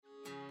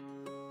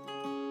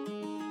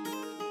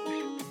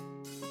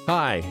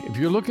Hi, if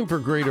you're looking for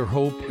greater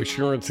hope,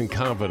 assurance, and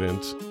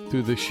confidence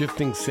through the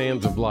shifting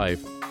sands of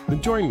life,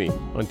 then join me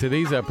on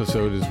today's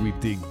episode as we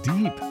dig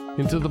deep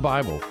into the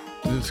Bible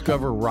to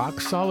discover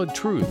rock-solid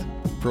truth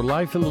for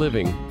life and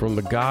living from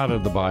the God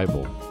of the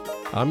Bible.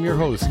 I'm your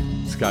host,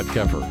 Scott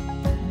Keffer.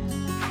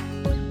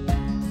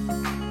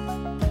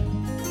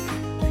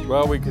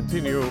 Well, we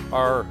continue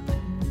our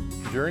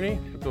journey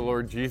with the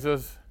Lord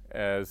Jesus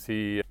as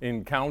he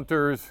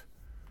encounters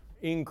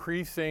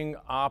increasing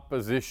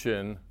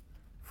opposition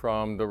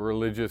from the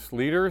religious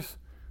leaders,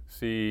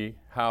 see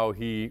how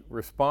he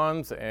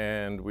responds,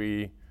 and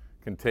we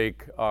can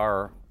take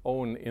our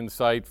own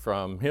insight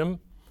from him.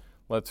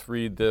 Let's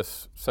read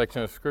this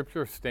section of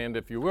Scripture. Stand,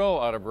 if you will,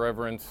 out of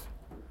reverence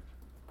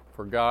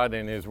for God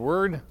and his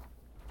word.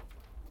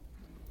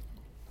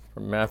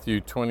 From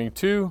Matthew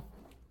 22.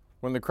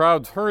 When the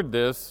crowds heard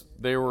this,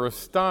 they were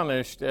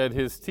astonished at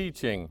his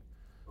teaching.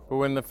 But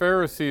when the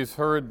Pharisees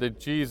heard that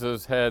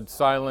Jesus had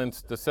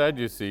silenced the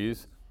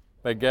Sadducees,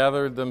 they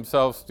gathered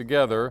themselves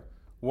together.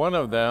 One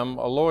of them,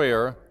 a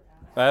lawyer,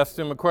 asked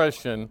him a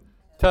question,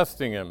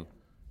 testing him.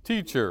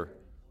 Teacher,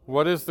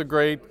 what is the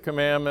great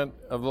commandment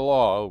of the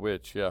law?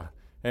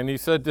 And he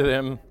said to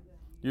them,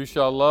 you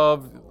shall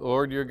love the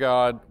Lord your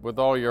God with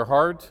all your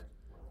heart,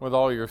 with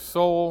all your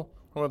soul,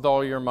 and with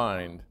all your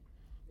mind.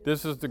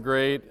 This is the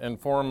great and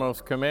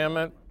foremost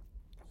commandment.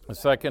 The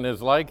second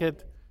is like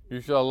it.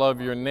 You shall love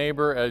your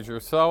neighbor as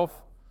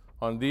yourself.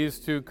 On these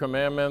two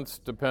commandments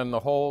depend the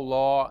whole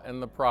law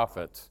and the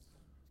prophets.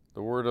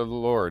 The word of the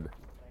Lord.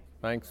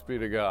 Thanks be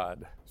to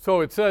God.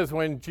 So it says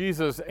when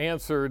Jesus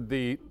answered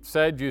the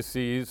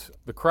Sadducees,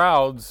 the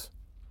crowds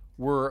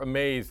were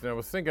amazed. And I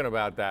was thinking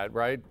about that,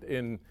 right?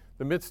 In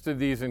the midst of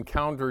these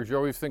encounters, you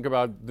always think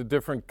about the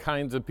different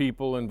kinds of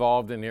people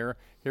involved in here.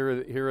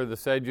 Here are the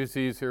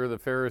Sadducees, here are the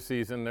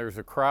Pharisees, and there's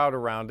a crowd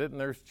around it, and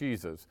there's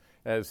Jesus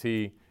as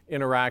he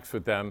interacts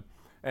with them.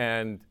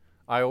 And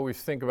I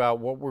always think about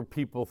what were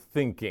people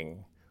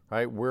thinking,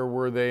 right? Where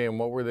were they and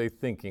what were they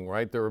thinking,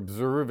 right? They're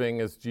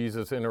observing as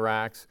Jesus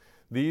interacts.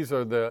 These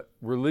are the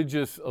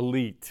religious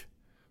elite,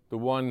 the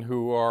one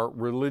who are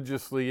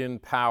religiously in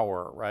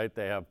power, right?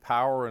 They have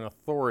power and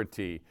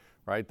authority,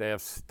 right? They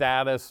have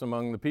status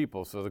among the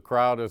people. So the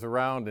crowd is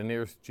around, and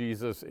here's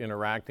Jesus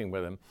interacting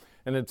with them.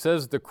 And it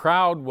says the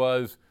crowd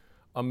was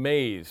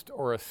amazed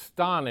or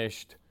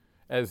astonished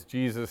as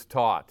Jesus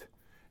taught.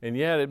 And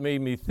yet it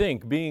made me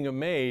think, being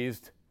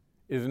amazed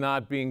is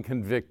not being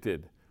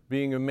convicted.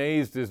 Being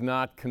amazed is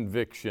not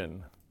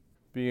conviction.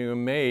 Being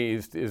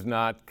amazed is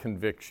not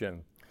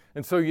conviction.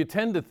 And so you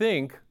tend to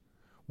think,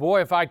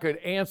 boy, if I could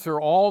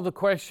answer all the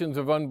questions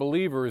of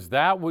unbelievers,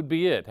 that would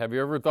be it. Have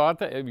you ever thought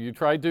that? Have you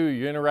tried to?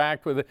 You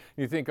interact with it,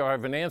 you think, oh, I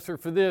have an answer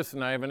for this,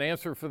 and I have an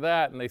answer for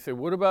that. And they say,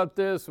 what about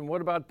this, and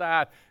what about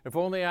that? If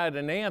only I had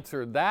an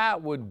answer,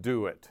 that would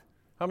do it.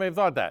 How many have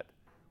thought that,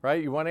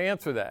 right? You want to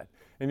answer that.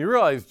 And you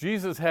realize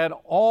Jesus had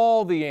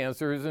all the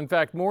answers. In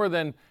fact, more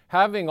than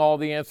having all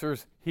the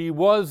answers, he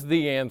was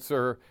the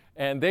answer.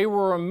 And they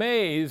were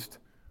amazed,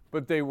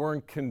 but they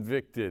weren't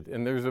convicted.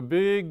 And there's a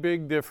big,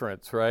 big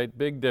difference, right?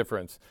 Big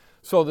difference.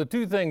 So the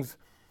two things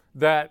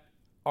that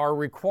are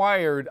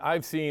required,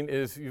 I've seen,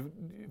 is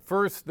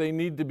first, they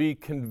need to be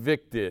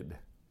convicted.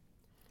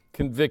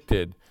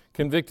 Convicted.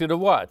 Convicted of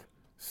what?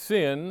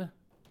 Sin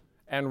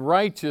and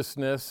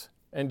righteousness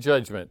and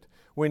judgment.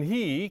 When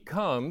he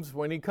comes,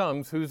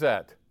 who's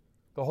that?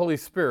 The Holy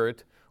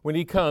Spirit. When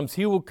he comes,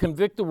 he will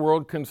convict the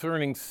world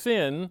concerning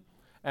sin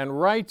and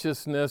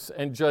righteousness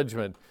and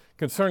judgment.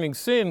 Concerning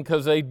sin,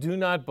 because they do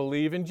not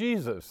believe in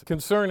Jesus.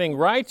 Concerning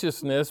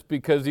righteousness,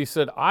 because he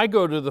said, I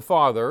go to the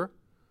Father,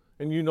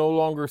 and you no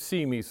longer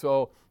see me.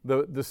 So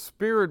the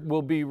Spirit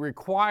will be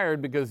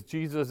required because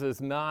Jesus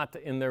is not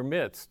in their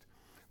midst.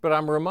 But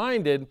I'm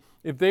reminded,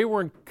 if they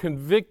weren't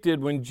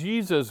convicted when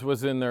Jesus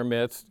was in their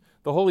midst,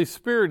 the Holy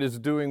Spirit is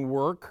doing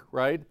work,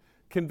 right?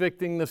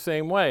 Convicting the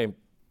same way.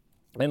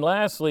 And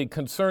lastly,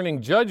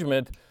 concerning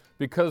judgment,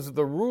 because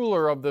the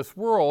ruler of this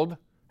world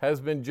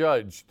has been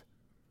judged.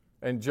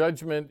 And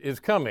judgment is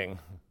coming.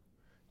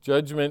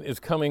 Judgment is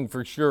coming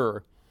for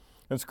sure.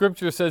 And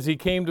Scripture says he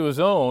came to his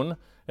own,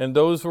 and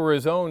those who were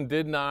his own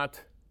did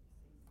not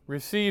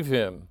receive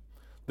him.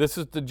 This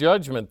is the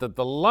judgment, that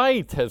the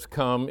light has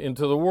come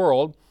into the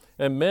world,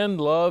 and men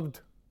loved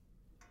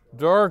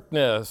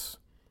darkness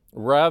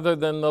rather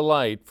than the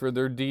light, for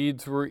their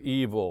deeds were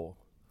evil.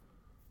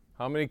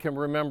 How many can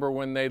remember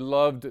when they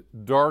loved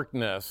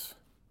darkness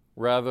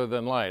rather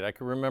than light? I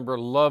can remember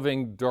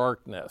loving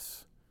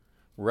darkness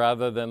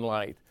rather than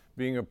light,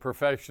 being a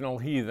professional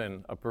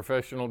heathen, a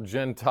professional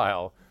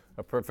Gentile,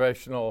 a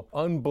professional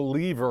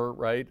unbeliever,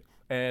 right?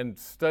 And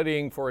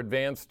studying for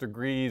advanced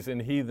degrees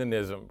in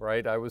heathenism,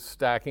 right? I was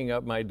stacking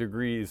up my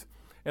degrees.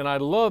 And I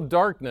loved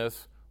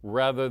darkness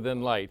rather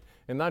than light.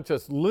 And not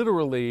just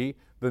literally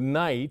the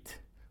night,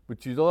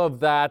 but you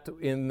love that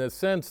in the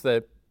sense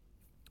that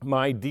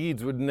my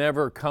deeds would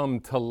never come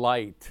to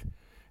light.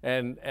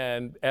 And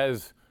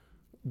as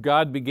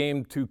God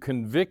began to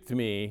convict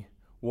me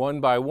one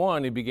by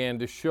one, he began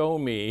to show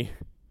me,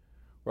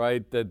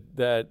 right,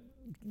 that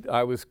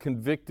I was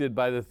convicted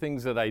by the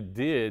things that I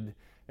did.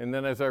 And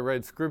then as I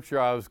read Scripture,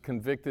 I was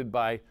convicted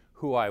by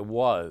who I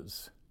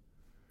was.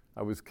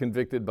 I was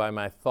convicted by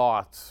my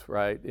thoughts,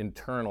 right,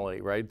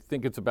 internally, right?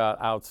 Think it's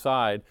about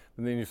outside,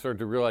 and then you start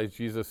to realize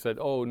Jesus said,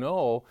 oh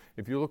no,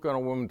 if you look on a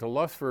woman to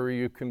lust for her,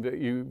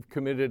 you've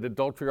committed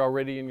adultery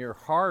already in your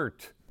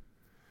heart.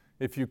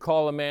 If you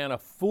call a man a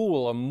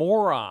fool, a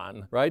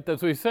moron, right?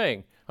 That's what he's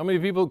saying. How many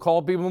people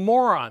call people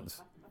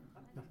morons?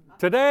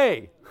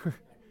 Today.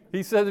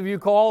 He says if you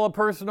call a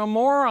person a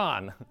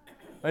moron,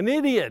 an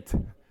idiot,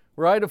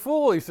 right, a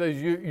fool, he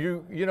says,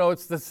 you know,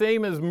 it's the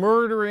same as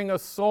murdering a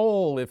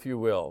soul, if you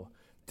will.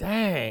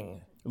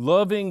 Dang.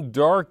 Loving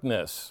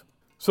darkness.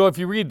 So if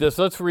you read this,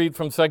 let's read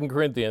from 2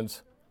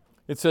 Corinthians.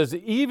 It says,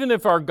 even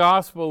if our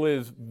gospel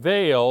is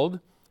veiled,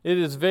 it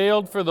is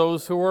veiled for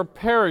those who are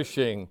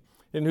perishing,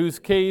 in whose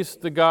case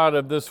the God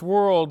of this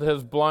world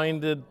has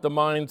blinded the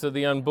minds of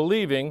the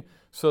unbelieving,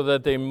 so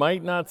that they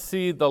might not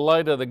see the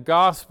light of the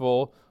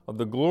gospel of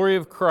the glory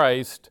of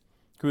Christ,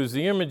 who is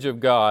the image of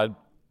God.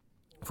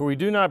 For we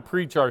do not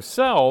preach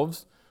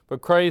ourselves,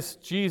 but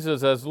Christ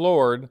Jesus as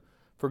Lord.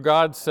 For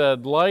God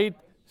said, light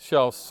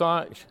shall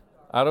shine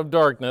out of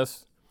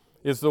darkness,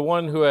 is the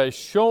one who has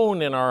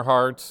shone in our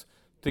hearts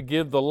to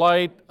give the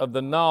light of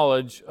the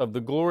knowledge of the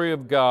glory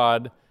of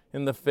God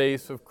in the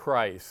face of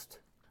Christ.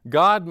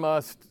 God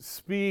must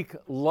speak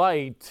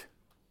light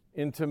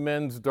into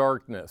men's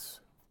darkness.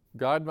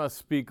 God must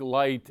speak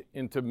light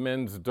into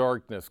men's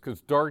darkness,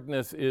 because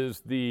darkness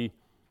is the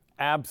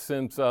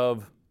absence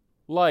of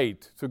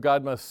light. So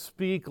God must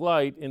speak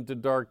light into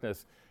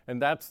darkness.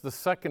 And that's the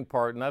second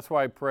part, and that's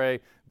why I pray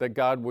that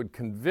God would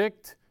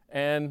convict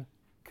and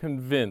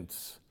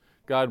convince.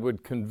 God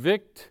would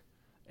convict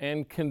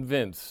and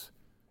convince.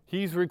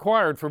 He's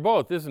required for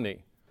both, isn't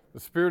he? The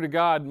Spirit of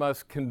God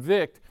must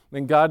convict,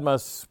 and God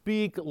must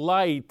speak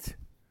light.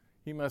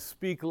 He must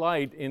speak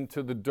light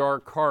into the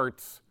dark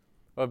hearts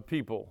of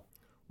people.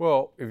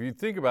 Well, if you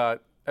think about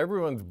it,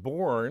 everyone's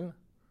born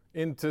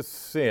into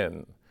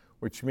sin,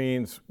 which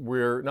means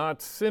we're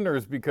not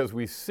sinners because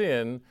we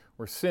sin.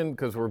 We're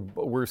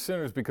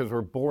sinners because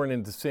we're born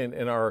into sin,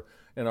 and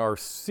our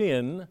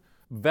sin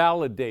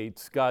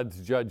validates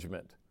God's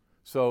judgment.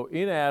 So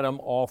in Adam,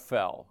 all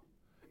fell,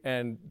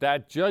 and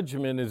that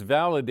judgment is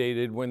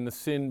validated when the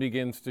sin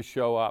begins to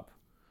show up,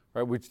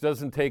 right? Which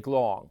doesn't take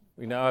long.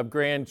 We now have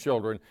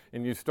grandchildren,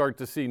 and you start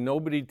to see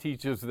nobody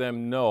teaches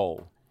them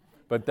no.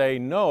 But they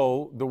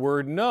know the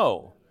word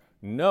no.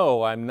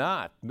 No, I'm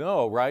not.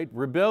 No, right?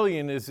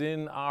 Rebellion is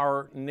in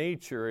our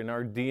nature, in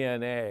our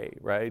DNA,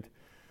 right?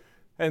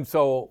 And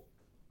so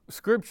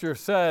Scripture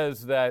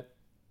says that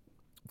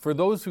for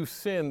those who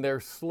sin,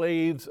 they're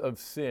slaves of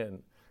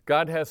sin.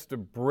 God has to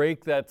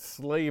break that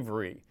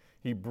slavery.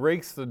 He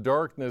breaks the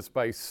darkness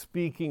by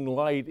speaking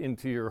light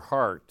into your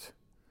heart.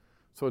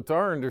 So it's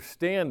our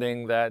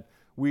understanding that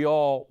we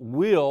all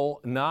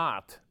will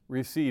not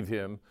receive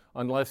him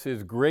unless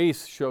his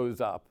grace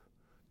shows up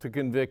to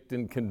convict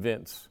and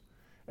convince.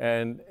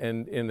 And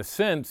in a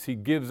sense, he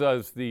gives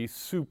us the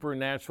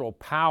supernatural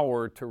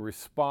power to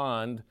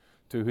respond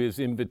to his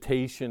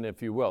invitation,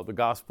 if you will. The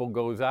gospel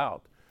goes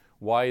out.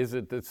 Why is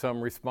it that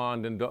some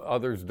respond and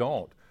others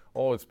don't?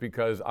 Oh, it's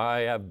because I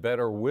have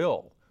better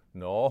will.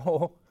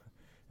 No,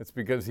 it's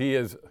because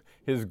his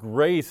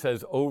grace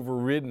has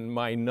overridden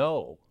my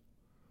no.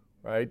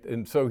 Right?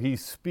 And so he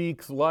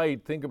speaks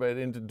light, think about it,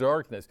 into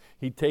darkness.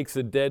 He takes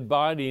a dead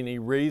body and he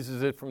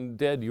raises it from the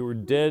dead. You were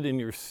dead in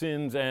your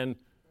sins and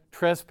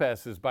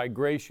trespasses. By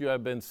grace you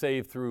have been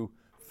saved through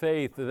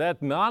faith.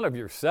 That's not of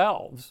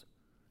yourselves.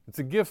 It's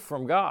a gift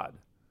from God.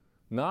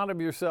 Not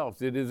of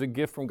yourselves. It is a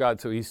gift from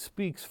God. So he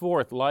speaks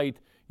forth light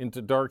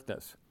into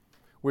darkness,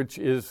 which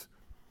is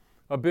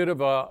a bit of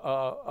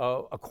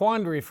a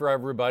quandary for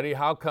everybody.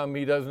 How come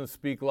he doesn't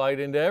speak light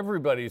into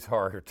everybody's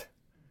heart?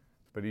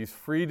 But he's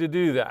free to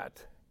do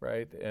that,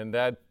 right? And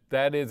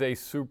that is a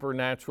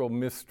supernatural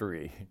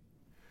mystery.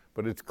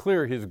 But it's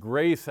clear his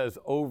grace has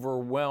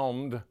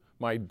overwhelmed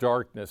my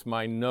darkness,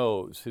 my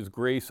nose. His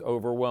grace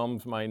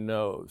overwhelms my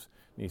nose.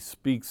 And he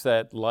speaks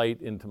that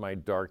light into my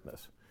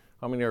darkness.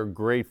 How many are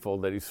grateful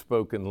that he's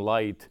spoken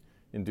light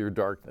into your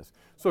darkness?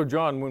 So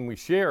John, when we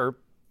share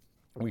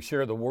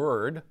the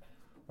word,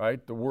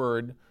 right? The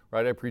word,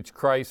 right? I preach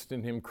Christ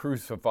and him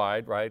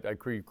crucified, right? I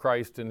preach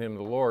Christ and him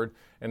the Lord,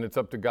 and it's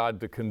up to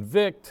God to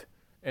convict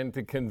and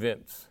to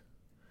convince.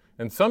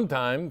 And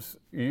sometimes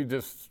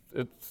it's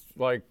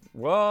like,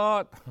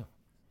 what?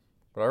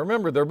 But I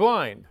remember they're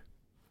blind,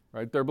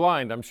 right? They're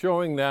blind. I'm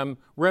showing them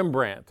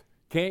Rembrandt.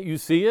 Can't you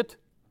see it?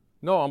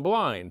 No, I'm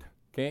blind.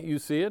 Can't you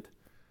see it?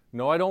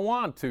 No, I don't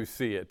want to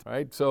see it,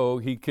 right? So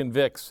he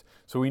convicts.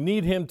 So we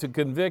need him to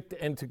convict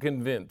and to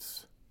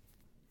convince.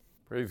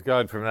 Praise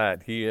God for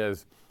that. He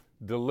has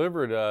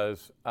delivered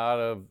us out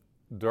of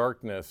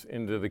darkness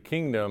into the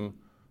kingdom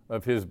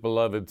of his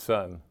beloved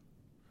Son,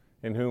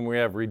 in whom we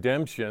have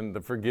redemption,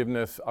 the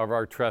forgiveness of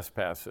our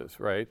trespasses,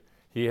 right?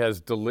 He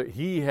has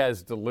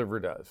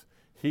delivered us.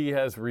 He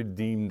has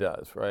redeemed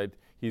us, right?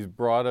 He's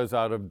brought us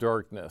out of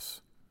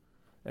darkness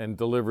and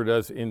delivered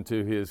us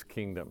into his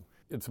kingdom.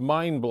 it's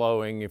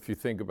mind-blowing if you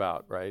think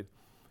about, right?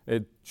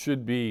 It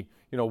should be,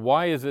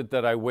 why is it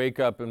that I wake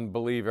up and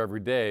believe every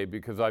day?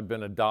 Because I've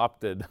been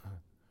adopted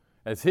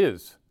as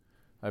his.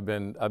 I've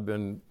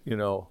been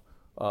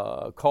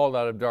called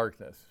out of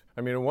darkness.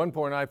 I mean, at one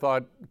point I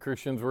thought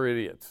Christians were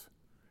idiots.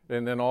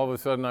 And then all of a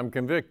sudden I'm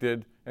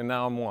convicted, and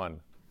now I'm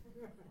one.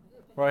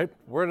 Right?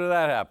 Where did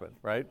that happen,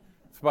 right?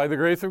 It's by the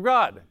grace of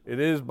God. It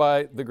is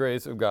by the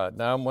grace of God.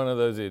 Now I'm one of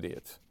those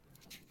idiots.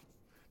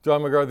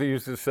 John MacArthur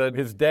used to say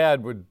his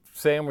dad would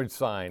sandwich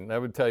sign.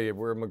 That would tell you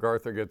where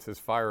MacArthur gets his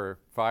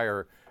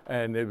fire.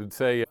 And it would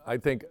say, I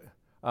think,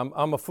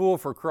 I'm a fool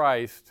for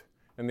Christ.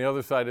 And the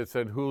other side it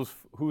said,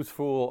 whose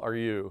fool are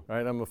you?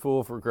 Right? I'm a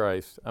fool for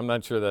Christ. I'm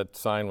not sure that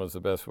sign was the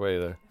best way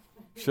to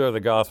share the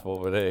gospel,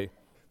 but hey.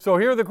 So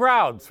here are the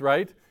crowds,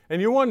 right?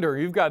 And you wonder,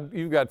 you've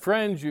got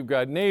friends, you've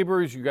got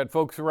neighbors, you've got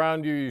folks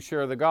around you, you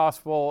share the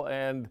gospel,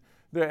 and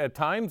at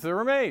times they're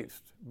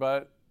amazed.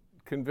 But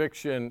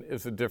conviction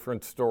is a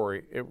different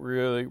story. It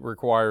really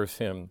requires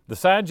him. The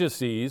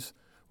Sadducees,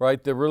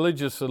 right, the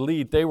religious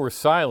elite, they were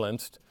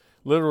silenced.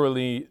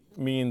 Literally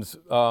means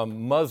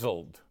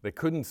muzzled. They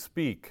couldn't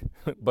speak.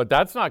 But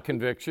that's not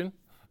conviction.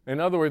 In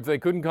other words, they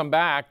couldn't come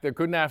back. They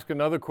couldn't ask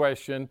another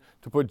question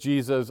to put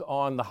Jesus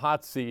on the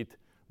hot seat.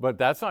 But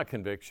that's not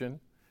conviction,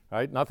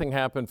 right? Nothing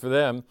happened for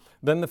them.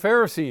 Then the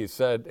Pharisees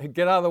said, hey,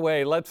 get out of the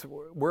way.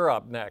 We're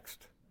up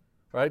next,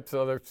 right?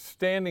 So they're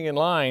standing in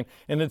line.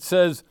 And it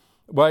says,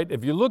 right,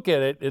 if you look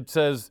at it, it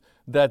says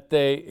that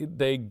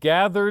they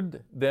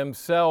gathered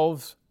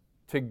themselves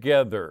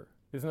together.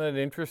 Isn't that an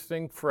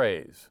interesting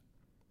phrase?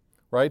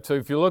 Right? So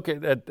if you look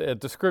at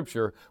the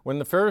scripture, when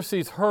the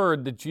Pharisees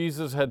heard that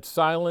Jesus had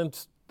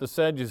silenced the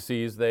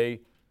Sadducees, they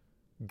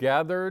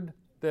gathered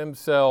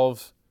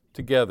themselves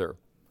together.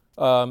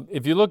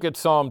 If you look at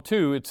Psalm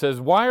 2, it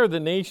says, why are the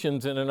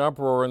nations in an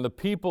uproar and the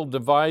people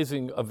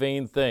devising a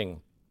vain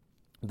thing?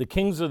 The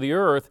kings of the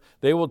earth,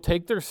 they will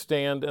take their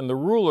stand, and the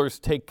rulers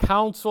take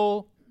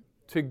counsel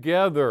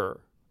together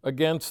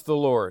against the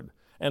Lord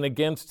and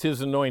against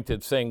his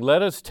anointed, saying,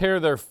 let us tear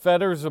their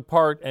fetters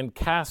apart and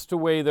cast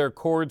away their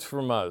cords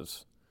from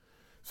us.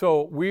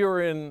 So we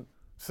are in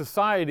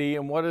society,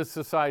 and what is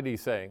society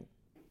saying?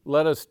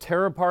 Let us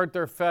tear apart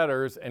their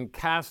fetters and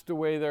cast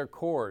away their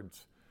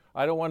cords.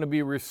 I don't want to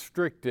be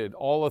restricted.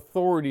 All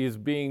authority is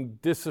being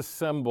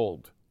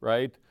disassembled,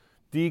 right?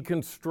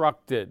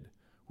 Deconstructed.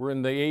 We're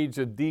in the age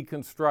of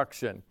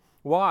deconstruction.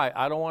 Why?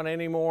 I don't want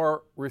any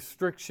more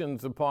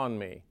restrictions upon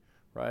me,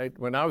 right?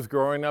 When I was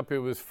growing up, it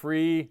was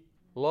free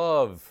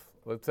love.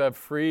 Let's have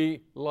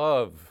free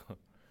love,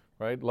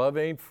 right? Love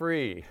ain't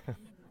free,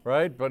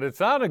 right? But it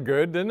sounded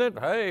good, didn't it?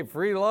 Hey,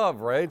 free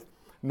love, right?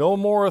 No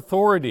more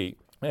authority.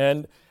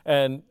 And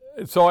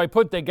so I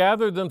put, they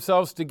gathered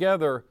themselves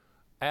together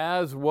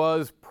as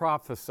was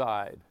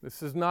prophesied.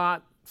 This is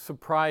not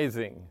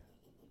surprising.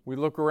 We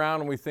look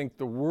around and we think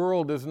the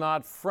world is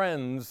not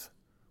friends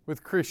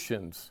with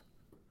Christians.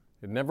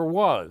 It never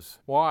was.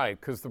 Why?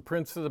 Because the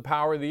prince of the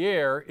power of the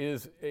air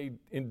is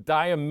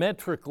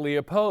diametrically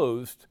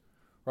opposed,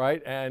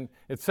 right? And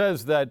it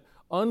says that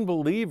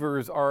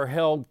unbelievers are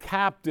held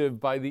captive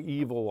by the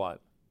evil one.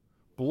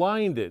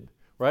 Blinded,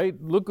 right?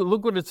 Look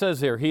what it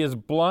says here. He has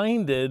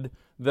blinded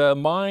the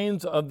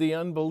minds of the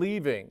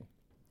unbelieving.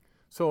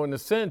 So in a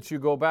sense, you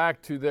go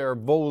back to their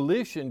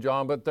volition,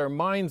 John, but their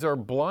minds are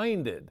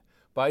blinded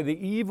by the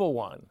evil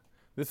one.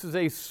 This is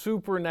a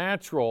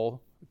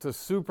supernatural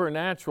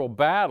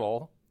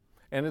battle,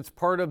 and it's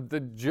part of the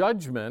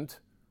judgment.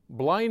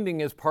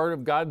 Blinding is part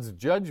of God's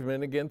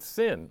judgment against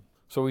sin.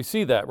 So we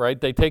see that, right?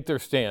 They take their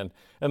stand.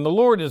 And the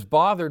Lord is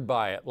bothered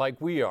by it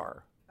like we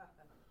are.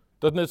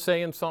 Doesn't it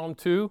say in Psalm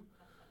 2?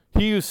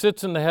 He who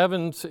sits in the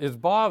heavens is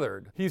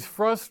bothered. He's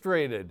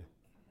frustrated.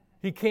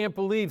 He can't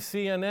believe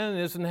CNN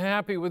isn't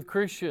happy with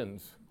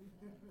Christians.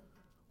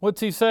 What's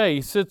he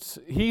say?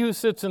 He who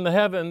sits in the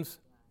heavens,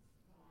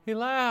 he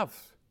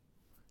laughs.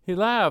 He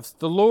laughs.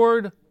 The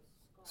Lord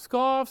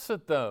scoffs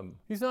at them.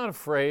 He's not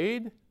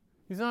afraid.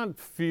 He's not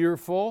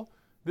fearful.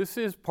 This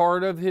is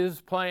part of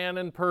his plan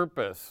and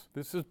purpose.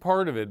 This is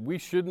part of it. We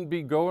shouldn't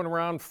be going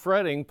around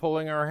fretting,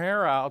 pulling our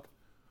hair out.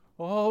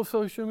 Oh,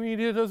 social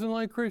media doesn't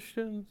like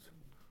Christians.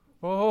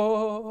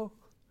 Oh,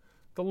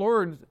 the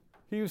Lord,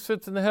 he who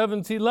sits in the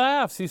heavens, he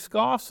laughs. He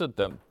scoffs at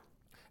them.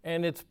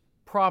 And it's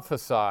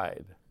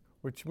prophesied,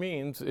 which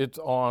means it's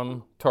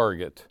on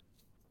target.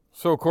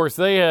 So, of course,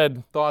 they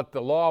had thought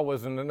the law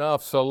wasn't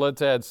enough, so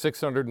let's add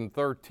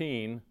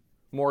 613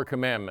 more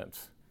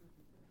commandments.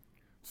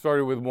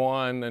 Started with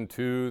 1, then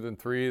 2, then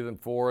 3, then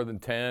 4, then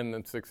 10,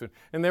 then 6.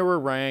 And they were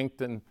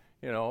ranked, and,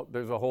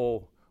 there's a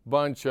whole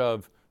bunch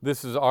of,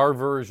 this is our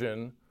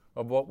version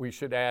of what we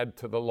should add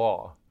to the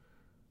law.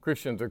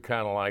 Christians are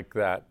kind of like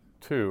that,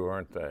 too,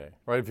 aren't they?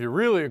 Right? If you're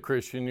really a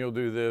Christian, you'll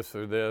do this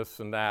or this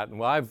and that.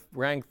 And I've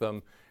ranked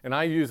them, and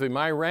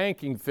my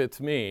ranking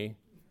fits me,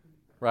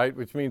 right?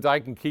 Which means I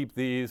can keep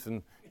these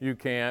and you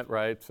can't,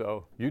 right?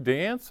 So you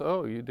dance?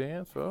 Oh, you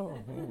dance? Oh,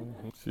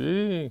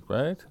 gee,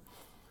 right?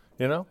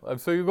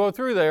 So you go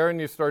through there and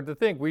you start to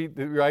think,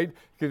 right?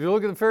 Because you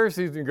look at the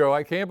Pharisees and you go,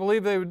 I can't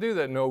believe they would do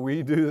that. No,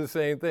 we do the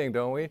same thing,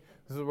 don't we?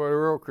 This is what a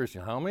real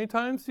Christian. How many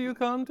times do you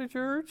come to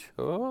church?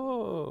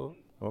 Oh,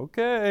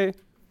 okay.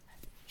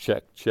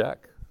 Check.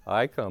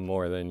 I come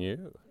more than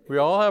you. We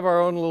all have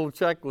our own little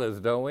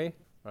checklist, don't we?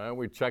 Right?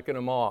 We're checking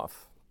them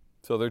off.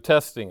 So they're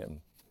testing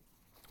him.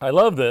 I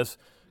love this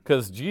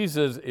because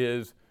Jesus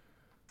is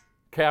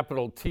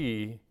capital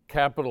T,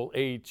 capital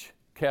H,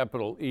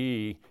 capital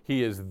E.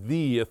 He is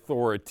the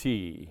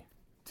authority.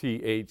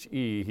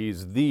 T-H-E.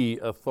 He's the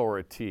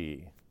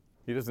authority.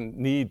 He doesn't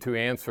need to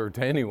answer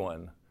to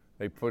anyone.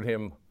 They put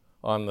him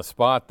on the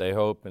spot, they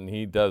hope, and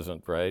he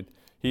doesn't, right?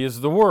 He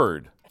is the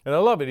Word. And I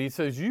love it. He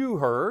says, you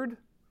heard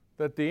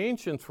that the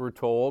ancients were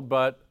told,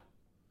 but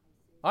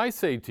I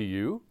say to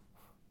you,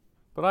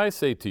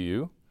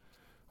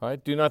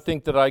 right? Do not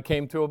think that I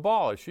came to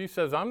abolish. He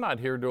says, I'm not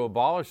here to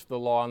abolish the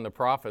law and the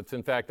prophets.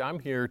 In fact, I'm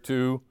here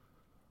to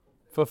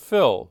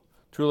fulfill.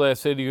 Truly I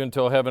say to you,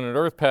 until heaven and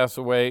earth pass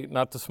away,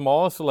 not the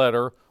smallest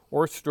letter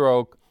or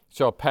stroke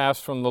shall pass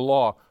from the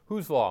law.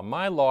 Whose law?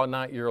 My law,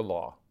 not your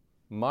law.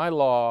 My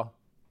law,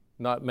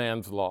 not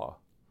man's law.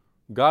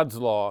 God's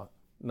law,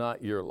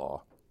 not your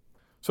law.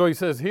 So he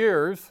says,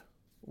 here's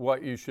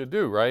what you should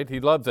do, right? He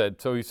loves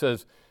that. So he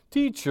says,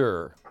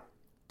 teacher.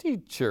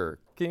 Can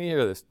you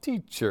hear this?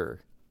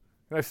 Teacher.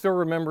 And I still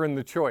remember in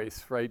the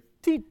choice, right?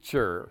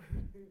 Teacher.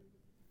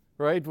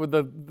 Right? With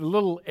a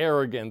little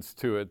arrogance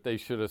to it, they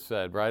should have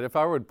said, right? If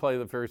I would play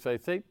the Pharisee,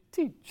 I'd say,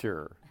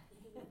 teacher.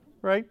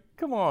 Right?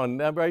 Come on,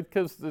 right?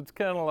 Because it's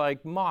kind of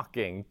like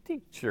mocking.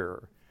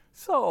 Teacher.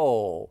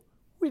 So,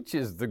 which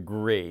is the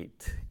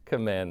great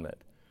commandment?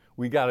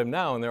 We got him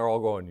now, and they're all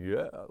going,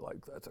 yeah,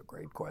 like that's a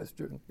great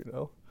question,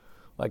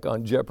 Like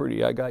on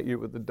Jeopardy, I got you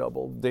with the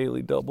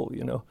daily double,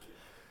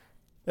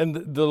 And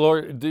the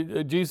Lord,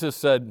 Jesus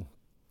said,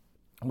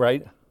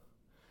 right?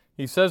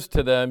 He says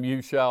to them,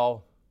 you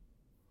shall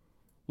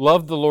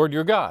love the Lord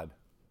your God.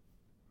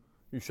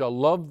 You shall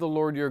love the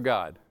Lord your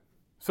God.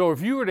 So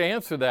if you were to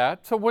answer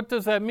that, so what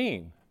does that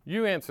mean?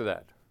 You answer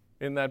that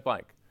in that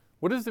blank.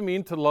 What does it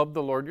mean to love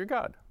the Lord your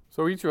God?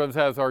 So each of us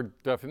has our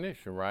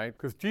definition, right?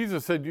 Because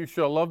Jesus said you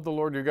shall love the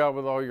Lord your God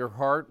with all your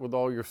heart, with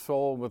all your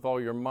soul, with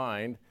all your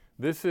mind.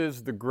 This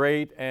is the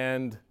great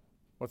and,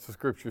 what's the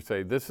scripture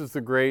say? This is the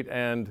great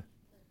and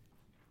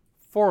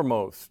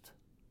foremost.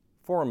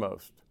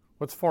 Foremost.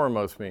 What's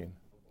foremost mean?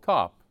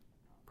 Top.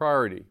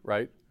 Priority,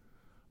 right?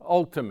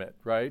 Ultimate,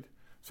 right?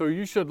 So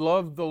you should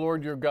love the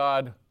Lord your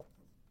God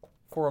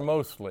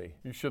foremostly.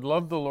 You should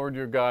love the Lord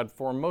your God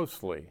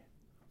foremostly.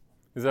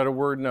 Is that a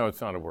word? No,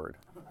 it's not a word.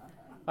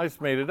 I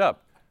just made it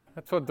up.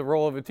 That's what the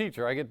role of a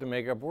teacher. I get to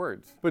make up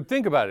words. But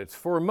think about it. It's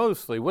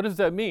foremostly. What does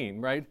that mean,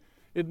 right?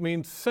 It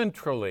means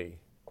centrally,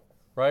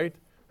 right?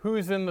 Who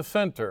is in the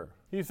center?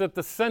 He's at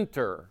the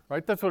center,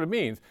 right? That's what it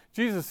means.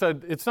 Jesus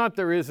said it's not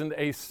there isn't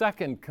a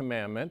second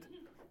commandment,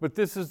 but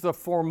this is the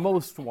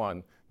foremost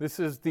one. This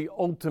is the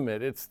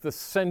ultimate. It's the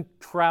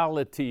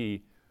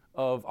centrality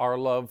of our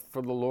love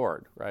for the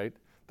Lord, right?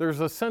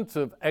 There's a sense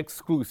of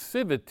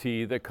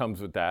exclusivity that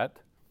comes with that,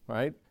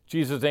 right?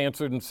 Jesus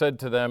answered and said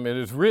to them, it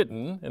is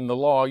written in the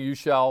law, you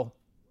shall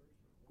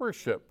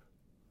worship.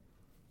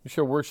 You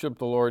shall worship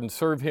the Lord and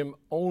serve him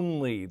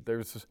only.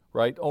 There's,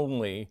 right,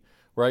 only,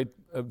 right?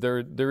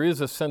 There is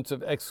a sense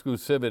of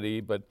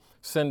exclusivity, but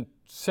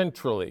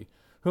centrally.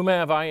 Whom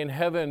have I in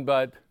heaven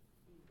but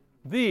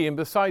thee? And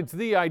besides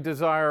thee I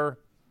desire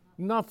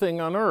nothing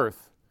on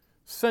earth.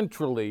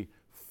 Centrally,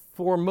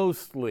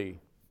 foremostly,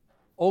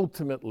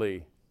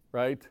 ultimately,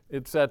 right?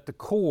 It's at the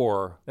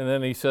core. And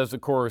then he says,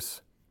 of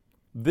course,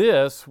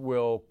 this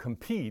will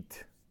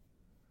compete,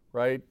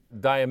 right,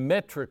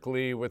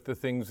 diametrically with the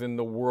things in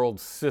the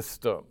world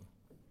system.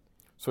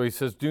 So he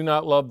says, do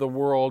not love the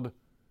world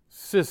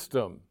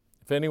system.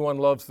 If anyone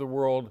loves the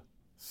world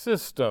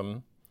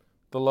system,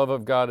 the love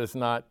of God is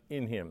not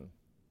in him.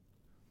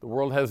 The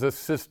world has a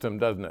system,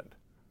 doesn't it?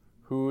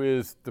 Who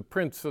is the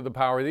prince of the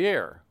power of the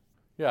air.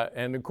 Yeah,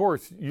 and of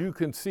course, you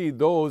can see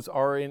those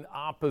are in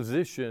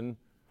opposition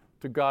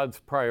to God's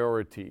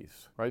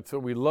priorities, right? So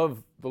we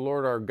love the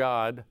Lord our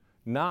God,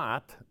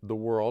 not the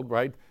world,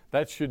 right?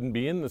 That shouldn't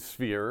be in the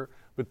sphere.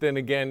 But then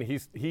again,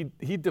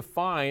 he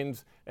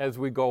defines as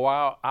we go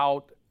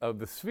out of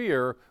the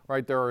sphere,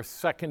 right? There are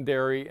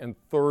secondary and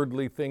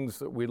thirdly things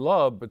that we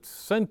love, but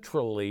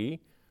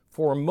centrally,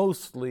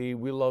 foremostly,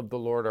 we love the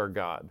Lord our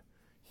God.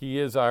 He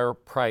is our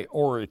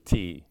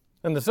priority.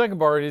 And the second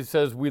part, he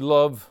says, we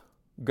love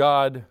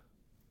God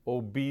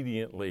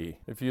obediently.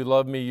 If you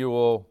love me, you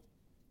will,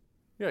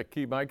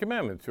 keep my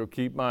commandments. You'll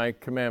keep my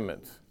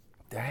commandments.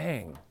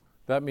 Dang.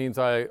 That means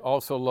I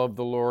also love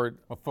the Lord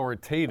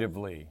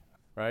authoritatively,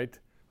 right?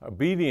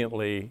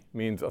 Obediently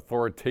means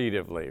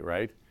authoritatively,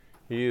 right?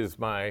 He is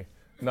not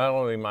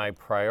only my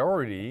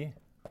priority,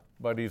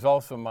 but he's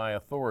also my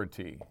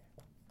authority.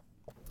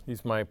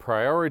 He's my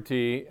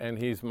priority and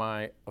he's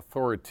my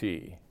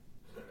authority.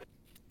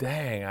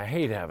 Dang, I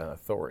hate having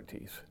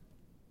authorities.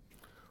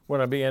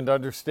 When I began to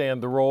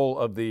understand the role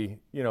of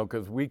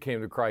because we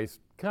came to Christ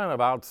kind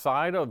of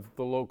outside of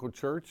the local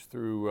church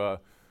through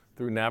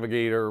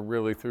Navigator,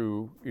 really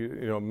through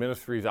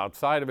ministries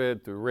outside of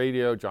it, through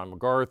radio, John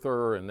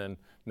MacArthur, and then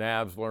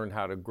Navs learned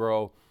how to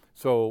grow.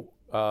 So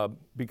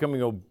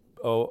becoming to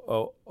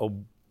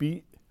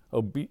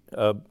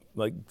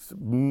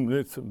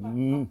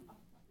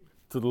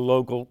the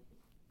local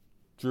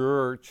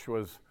church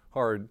was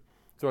hard.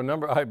 So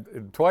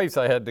twice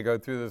I had to go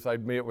through this.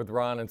 I'd meet with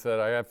Ron and said,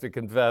 I have to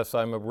confess,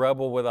 I'm a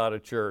rebel without a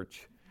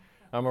church.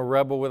 I'm a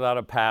rebel without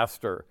a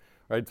pastor.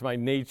 Right? It's my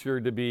nature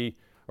to be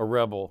a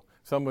rebel.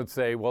 Some would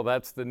say, well,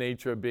 that's the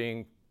nature of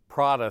being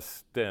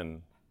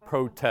Protestants,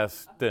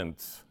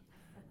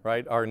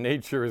 right? Our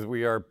nature is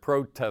we are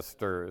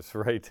protesters,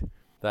 right?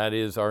 That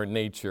is our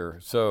nature.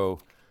 So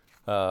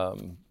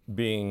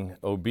being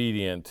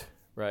obedient,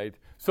 right?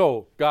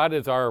 So God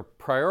is our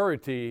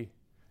priority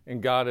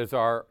and God is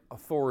our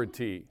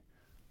authority.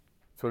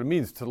 So it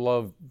means to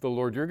love the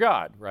Lord your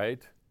God,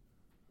 right?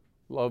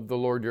 Love the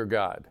Lord your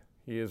God.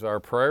 He is our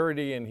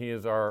priority and He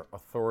is our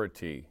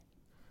authority.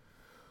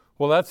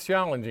 Well, that's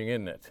challenging,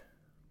 isn't it?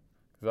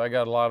 Because I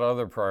got a lot of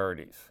other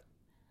priorities.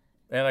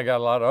 And I got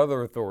a lot of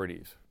other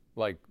authorities,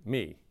 like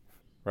me,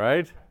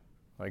 right?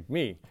 Like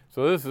me.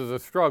 So this is a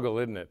struggle,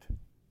 isn't it?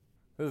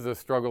 This is a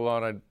struggle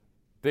on a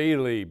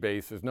daily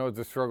basis. No, it's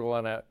a struggle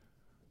on a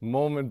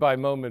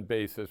moment-by-moment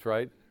basis,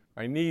 right?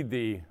 I need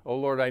Thee. Oh,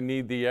 Lord, I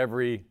need Thee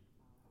every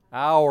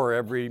hour,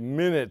 every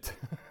minute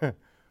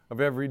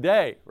of every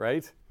day,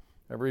 right?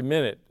 Every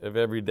minute of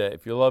every day.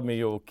 If you love me,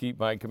 you'll keep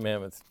my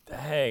commandments.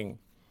 Dang.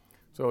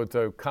 So it's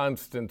a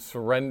constant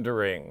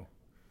surrendering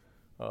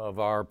of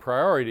our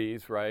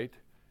priorities, right,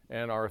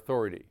 and our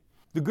authority.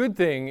 The good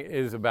thing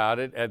is about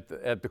it, at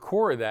the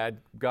core of that,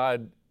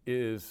 God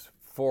is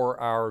for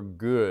our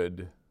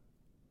good.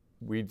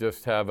 We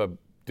just have a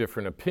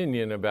different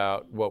opinion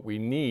about what we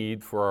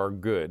need for our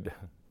good,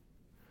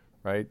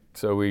 right?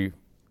 So we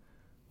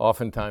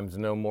oftentimes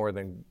know more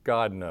than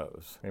God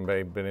knows.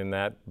 Anybody been in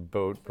that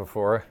boat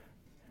before?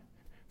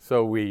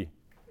 So we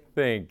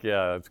think,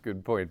 yeah, that's a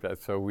good point.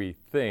 So we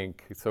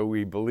think, so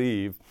we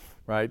believe,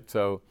 right?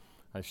 So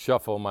I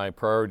shuffle my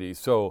priorities.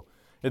 So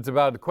it's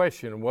about the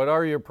question, what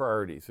are your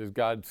priorities? Is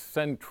God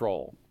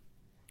central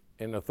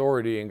in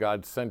authority and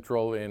God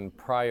central in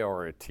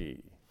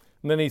priority?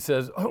 And then he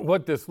says,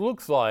 what this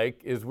looks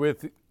like is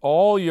with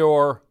all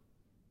your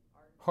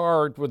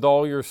heart, with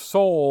all your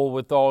soul,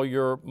 with all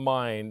your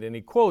mind. And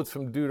he quotes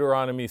from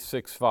Deuteronomy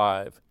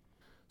 6:5.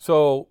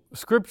 So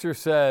Scripture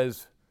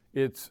says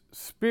it's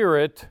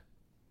spirit,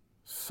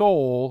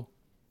 soul,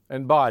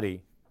 and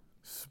body.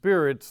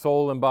 Spirit,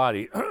 soul, and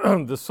body.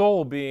 The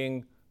soul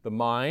being the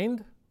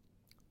mind,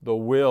 the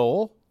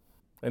will,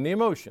 and the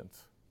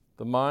emotions.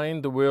 The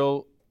mind, the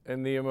will,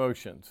 and the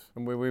emotions.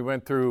 And when we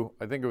went through,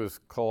 I think it was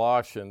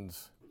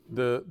Colossians,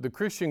 the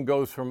Christian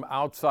goes from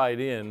outside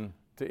in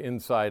to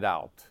inside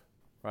out,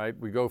 right?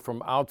 We go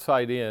from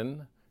outside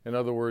in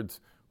other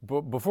words,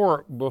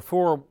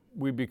 before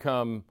we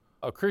become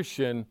a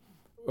Christian,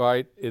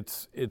 right,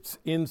 it's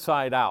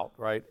inside out,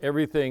 right?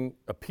 Everything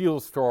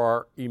appeals to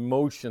our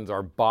emotions,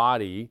 our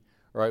body,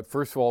 right?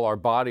 First of all, our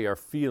body, our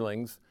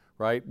feelings,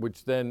 right,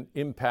 which then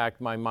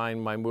impact my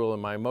mind, my will,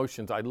 and my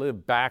emotions. I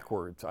live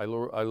backwards. I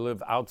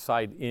live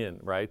outside in,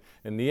 right?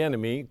 And the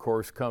enemy, of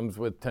course, comes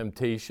with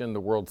temptation, the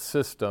world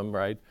system,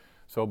 right?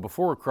 So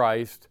before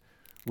Christ,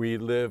 we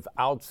live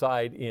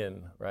outside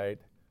in, right?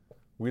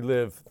 We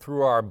live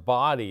through our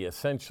body,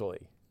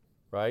 essentially,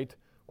 right?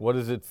 What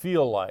does it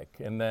feel like?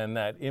 And then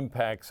that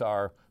impacts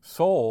our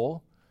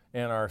soul,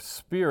 and our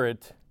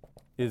spirit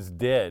is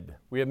dead.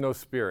 We have no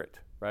spirit,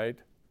 right?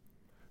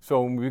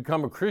 So when we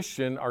become a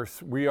Christian,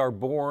 we are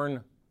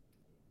born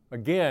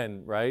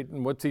again, right?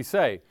 And what's he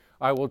say?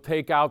 I will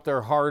take out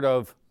their heart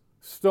of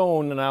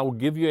stone, and I will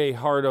give you a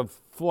heart of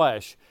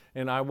flesh,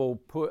 and I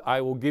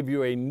will give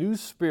you a new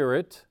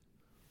spirit,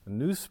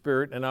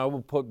 and I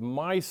will put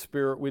my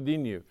spirit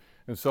within you.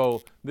 And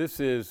so this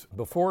is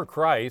before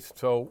Christ.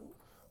 So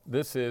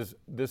this is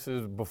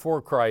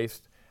before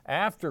Christ.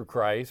 After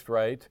Christ,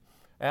 right?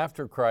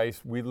 After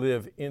Christ, we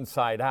live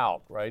inside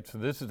out, right? So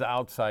this is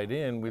outside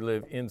in, we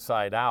live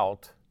inside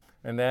out.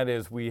 And that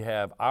is, we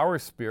have our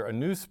spirit, a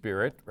new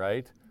spirit,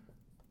 right?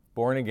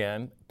 Born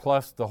again,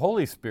 plus the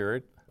Holy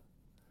Spirit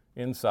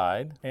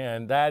inside.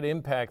 And that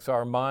impacts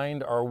our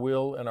mind, our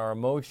will, and our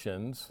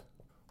emotions,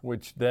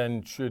 which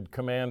then should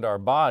command our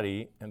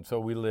body. And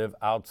so we live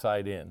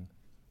outside in.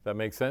 That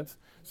makes sense?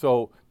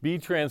 So be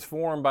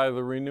transformed by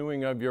the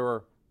renewing of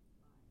your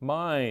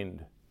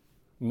mind.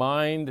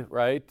 Mind,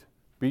 right?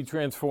 Be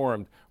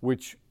transformed,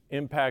 which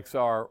impacts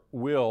our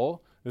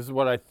will. This is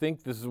what I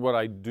think, this is what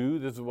I do,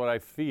 this is what I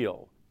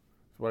feel.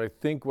 It's what I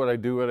think, what I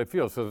do, what I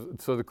feel. So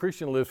the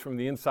Christian lives from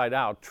the inside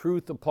out.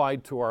 Truth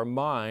applied to our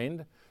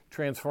mind,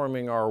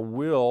 transforming our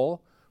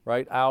will,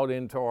 right, out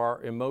into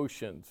our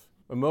emotions.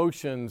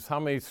 Emotions, how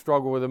many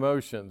struggle with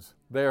emotions?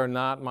 They are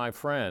not my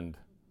friend.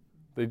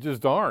 They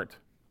just aren't.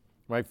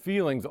 My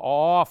feelings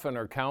often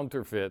are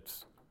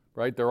counterfeits,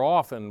 right? They're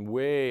often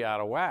way out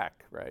of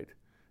whack, right?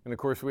 And of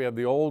course, we have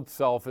the old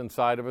self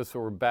inside of us,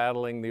 so we're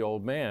battling the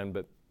old man.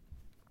 But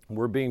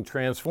We're being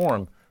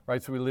transformed,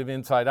 right? So we live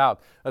inside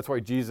out. That's why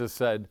Jesus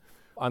said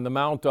on the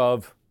Mount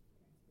of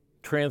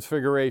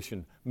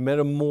Transfiguration,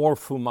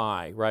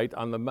 metamorphomai, right?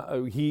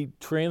 He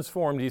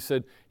transformed. He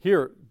said,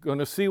 here, going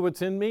to see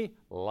what's in me?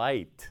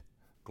 Light,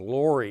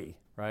 glory,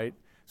 right?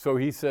 So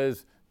he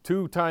says,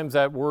 2 times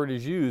that word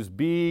is used,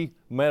 be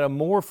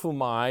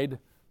metamorphomized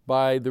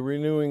by the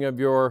renewing of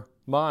your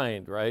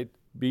mind, right?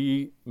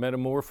 Be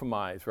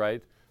metamorphomized,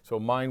 right? So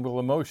mind, will,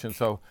 emotion.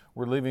 So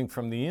we're living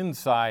from the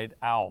inside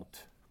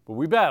out. But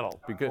we battle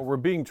because we're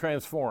being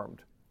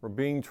transformed. We're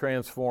being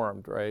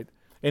transformed, right?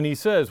 And he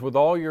says, with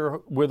all your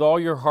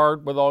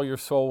heart, with all your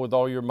soul, with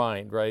all your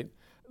mind, right?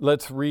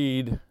 Let's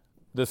read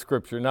the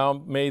scripture. Now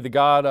may the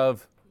God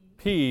of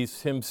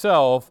peace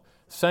himself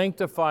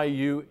sanctify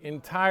you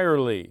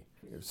entirely.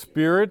 Your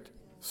spirit,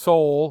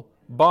 soul,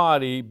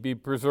 body be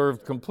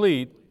preserved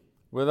complete,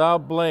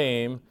 without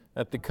blame,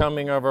 at the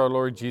coming of our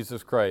Lord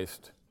Jesus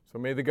Christ. So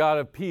may the God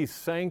of peace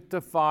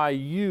sanctify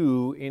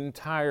you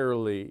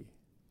entirely.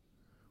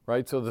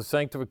 Right? So the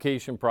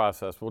sanctification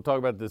process. We'll talk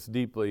about this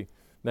deeply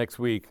next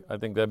week. I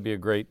think that'd be a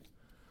great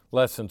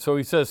lesson. So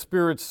he says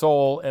spirit,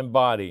 soul, and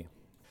body.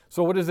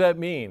 So what does that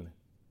mean?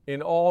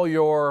 In all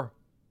your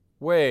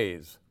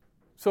ways.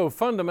 So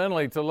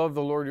fundamentally, to love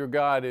the Lord your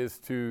God is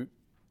to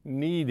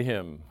need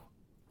him.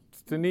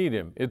 It's to need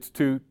him. It's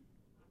to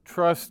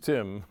trust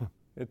him.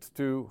 It's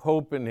to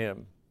hope in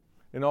him.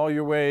 In all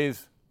your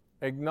ways,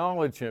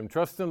 acknowledge him.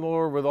 Trust in the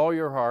Lord with all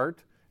your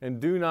heart and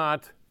do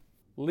not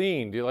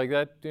lean. Do you like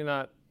that? Do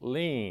not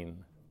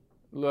lean.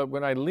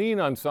 When I lean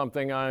on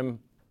something, I'm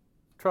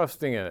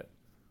trusting in it.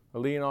 I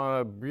lean on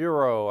a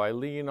bureau. I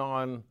lean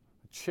on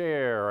a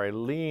chair. I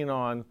lean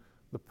on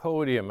the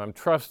podium. I'm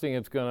trusting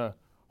it's going to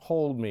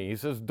hold me. He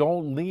says,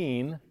 don't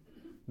lean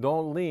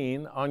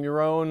on your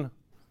own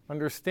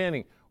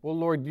understanding. Well,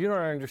 Lord, you don't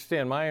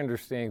understand. My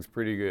understanding's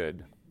pretty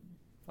good.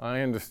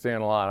 I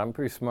understand a lot. I'm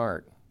pretty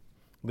smart.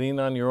 Lean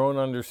on your own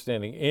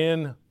understanding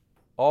in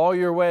all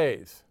your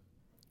ways.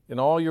 In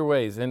all your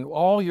ways. In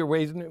all your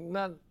ways,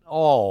 not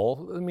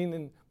all. I mean,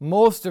 in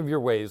most of your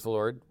ways,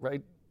 Lord,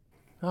 right?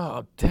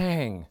 Oh,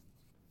 dang.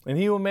 And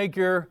he will make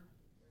your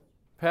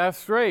path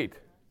straight.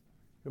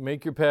 He'll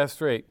make your path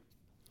straight.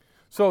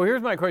 So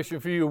here's my question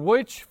for you.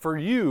 Which, for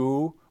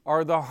you,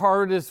 are the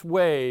hardest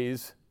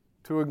ways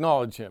to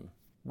acknowledge him?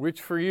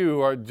 Which, for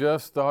you, are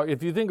just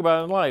if you think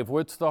about it in life,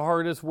 what's the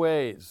hardest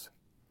ways?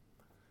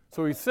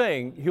 So he's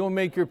saying he'll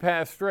make your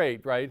path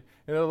straight, right?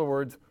 In other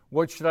words,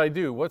 what should I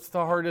do? What's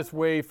the hardest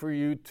way for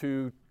you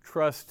to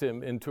trust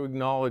him and to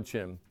acknowledge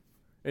him?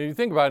 And you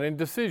think about it in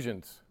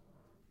decisions.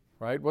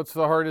 Right? What's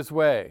the hardest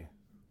way?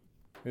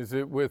 Is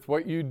it with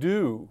what you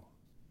do?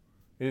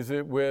 Is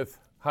it with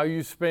how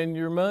you spend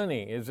your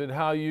money? Is it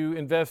how you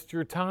invest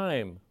your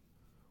time?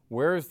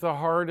 Where's the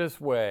hardest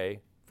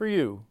way for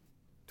you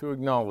to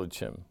acknowledge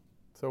him?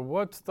 So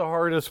what's the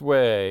hardest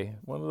way,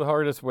 one of the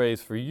hardest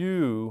ways for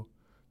you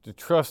to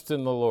trust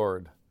in the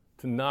Lord,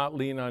 to not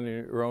lean on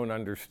your own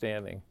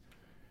understanding?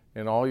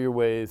 In all your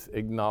ways,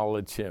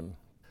 acknowledge him.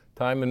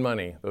 Time and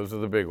money, those are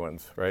the big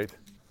ones, right?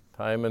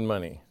 Time and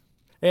money.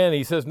 And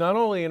he says, not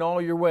only in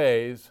all your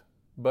ways,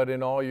 but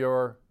in all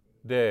your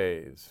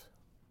days.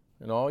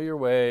 In all your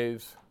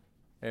ways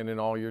and in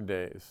all your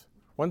days.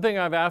 One thing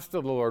I've asked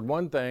of the Lord,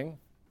 one thing,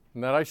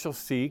 and that I shall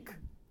seek,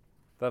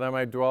 that I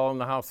might dwell in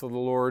the house of the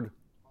Lord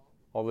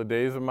all the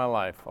days of my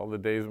life, all the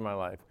days of my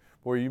life.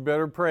 Boy, you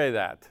better pray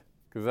that,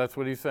 because that's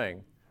what he's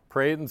saying.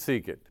 Pray it and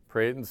seek it.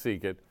 Pray it and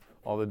seek it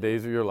all the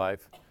days of your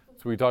life.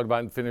 So we talked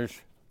about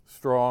finish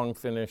strong,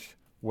 finish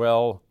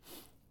well,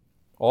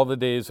 all the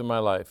days of my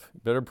life.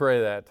 Better pray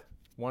that.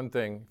 One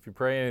thing. If you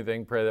pray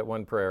anything, pray that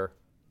one prayer.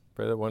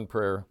 Pray that one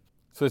prayer.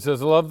 So it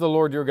says, love the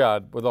Lord your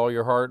God with all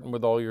your heart and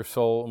with all your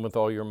soul and with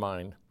all your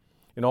mind.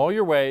 In all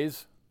your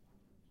ways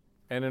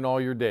and in all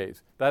your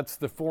days. That's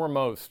the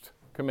foremost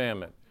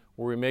commandment,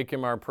 where we make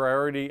him our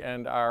priority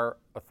and our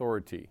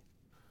authority.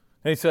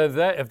 And he says,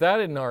 that if that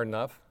isn't hard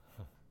enough,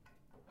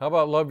 how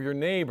about love your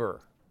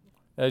neighbor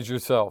as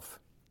yourself?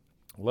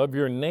 Love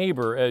your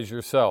neighbor as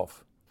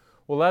yourself.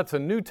 Well, that's a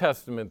New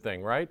Testament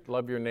thing, right?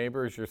 Love your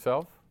neighbor as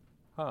yourself?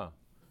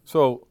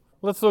 So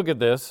let's look at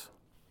this.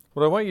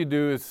 What I want you to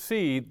do is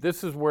see,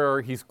 this is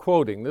where he's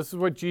quoting. This is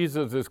what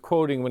Jesus is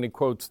quoting when he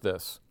quotes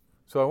this.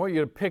 So I want you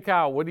to pick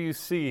out, what do you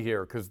see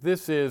here? Because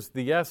this is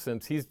the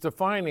essence. He's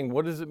defining,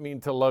 what does it mean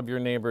to love your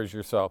neighbor as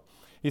yourself?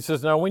 He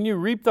says, now when you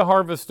reap the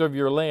harvest of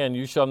your land,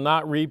 you shall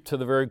not reap to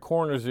the very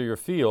corners of your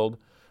field,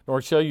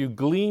 nor shall you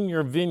glean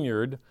your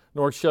vineyard,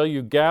 nor shall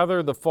you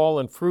gather the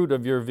fallen fruit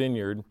of your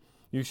vineyard.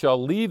 You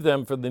shall leave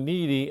them for the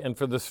needy and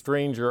for the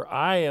stranger.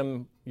 I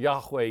am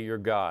Yahweh your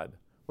God.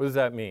 What does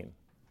that mean?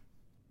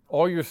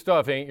 All your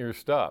stuff ain't your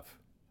stuff.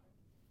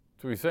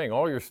 So he's saying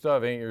all your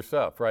stuff ain't your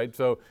stuff, right?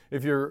 So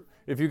if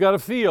you got a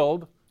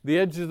field, the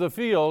edge of the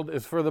field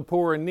is for the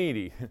poor and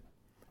needy.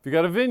 If you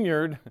got a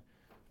vineyard,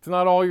 it's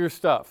not all your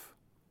stuff,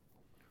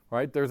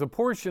 right? There's a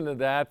portion of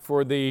that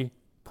for the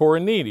poor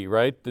and needy,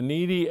 right? The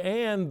needy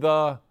and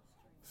the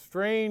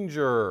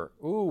stranger.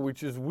 Ooh,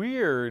 which is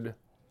weird.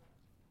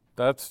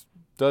 That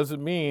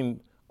doesn't mean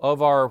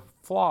of our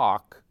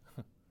flock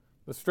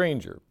the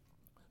stranger.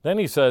 Then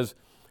he says,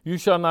 you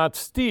shall not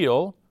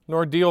steal,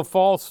 nor deal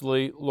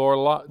falsely,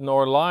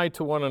 nor lie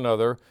to one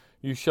another.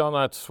 You shall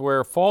not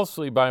swear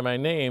falsely by my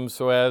name,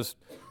 so as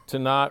to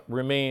not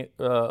remain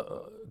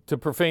to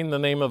profane the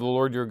name of the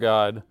Lord your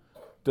God,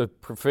 to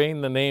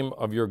profane the name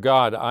of your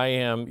God. I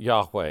am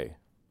Yahweh.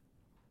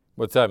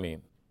 What's that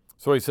mean?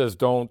 So he says,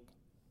 don't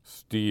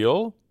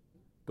steal,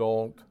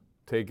 don't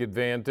take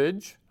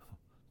advantage,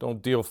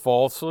 don't deal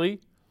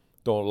falsely,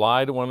 don't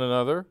lie to one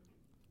another.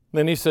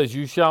 Then he says,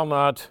 you shall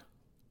not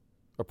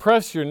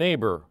oppress your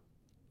neighbor,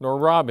 nor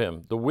rob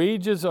him. The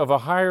wages of a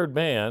hired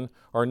man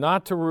are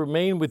not to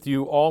remain with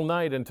you all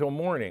night until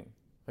morning.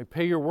 Like,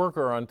 pay your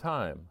worker on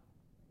time.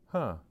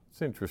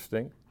 It's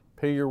interesting.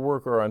 Pay your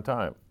worker on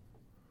time.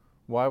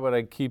 Why would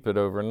I keep it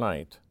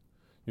overnight?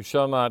 You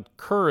shall not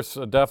curse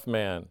a deaf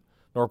man,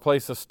 nor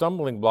place a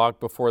stumbling block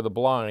before the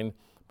blind,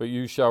 but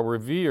you shall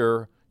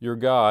revere your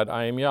God.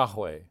 I am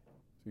Yahweh.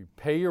 You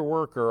pay your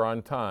worker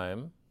on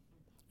time.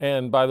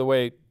 And by the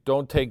way,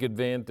 don't take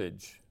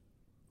advantage,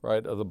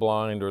 right, of the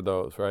blind or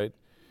those, right?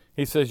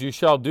 He says, you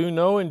shall do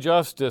no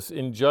injustice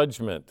in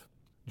judgment,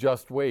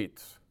 just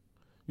weights.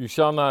 You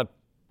shall not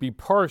be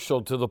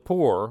partial to the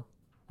poor,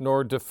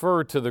 nor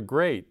defer to the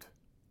great.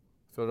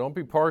 So don't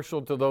be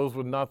partial to those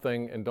with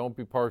nothing, and don't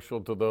be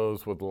partial to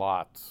those with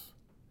lots.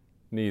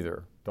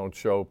 Neither. Don't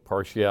show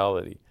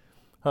partiality.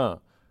 But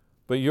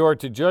you are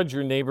to judge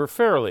your neighbor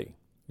fairly.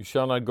 You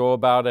shall not go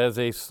about as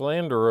a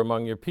slanderer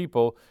among your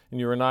people, and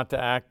you are not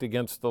to act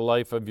against the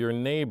life of your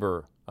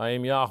neighbor. I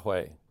am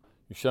Yahweh.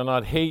 You shall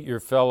not hate your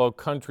fellow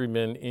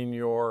countrymen in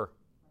your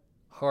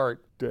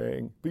heart.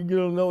 Dang. But you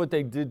don't know what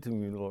they did to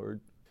me,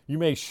 Lord. You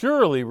may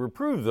surely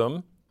reprove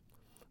them,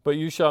 but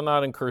you shall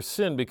not incur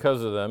sin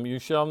because of them. You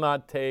shall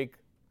not take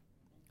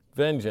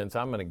vengeance.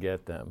 I'm going to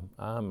get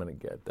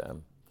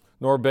them.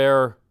 Nor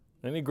bear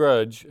any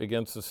grudge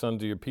against the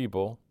sons of your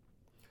people.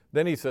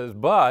 Then he says,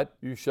 but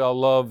you shall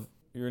love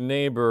your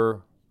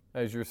neighbor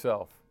as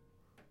yourself.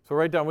 So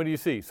write down, what do you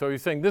see? So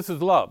he's saying this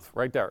is love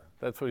right there.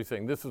 That's what he's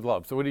saying. This is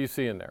love. So what do you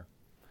see in there?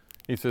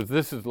 He says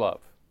this is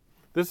love.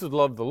 This is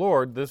love the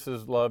Lord. This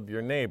is love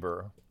your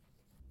neighbor.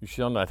 You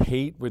shall not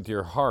hate with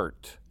your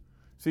heart.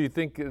 So you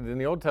think in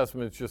the Old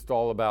Testament it's just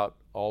all about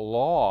a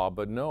law,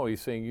 but no,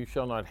 he's saying you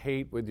shall not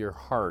hate with your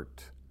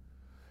heart.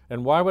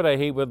 And why would I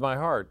hate with my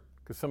heart?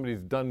 Because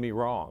somebody's done me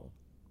wrong,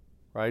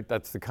 right?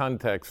 That's the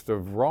context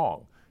of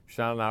wrong. You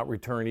shall not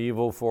return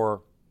evil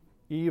for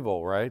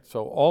evil, right?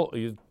 So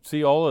you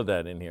see all of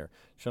that in here.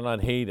 Shall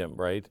not hate him,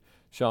 right?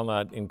 Shall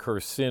not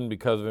incur sin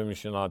because of him. You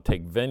shall not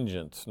take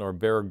vengeance, nor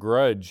bear a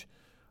grudge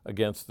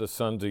against the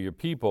sons of your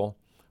people.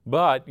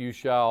 But you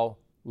shall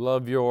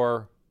love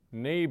your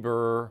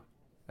neighbor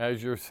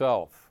as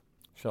yourself.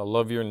 You shall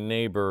love your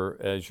neighbor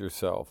as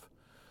yourself.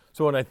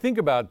 So when I think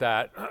about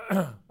that,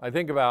 I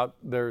think about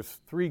there's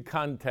three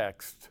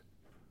contexts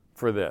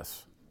for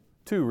this.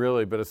 Two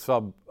really, but a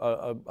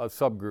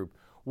subgroup.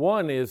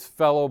 One is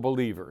fellow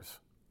believers,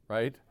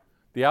 right?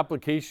 The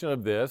application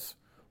of this,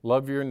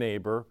 love your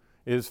neighbor,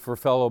 is for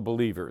fellow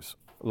believers.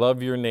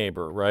 Love your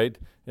neighbor, right?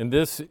 And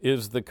this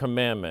is the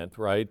commandment,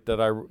 right, that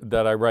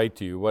I write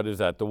to you. What is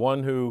that? The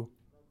one who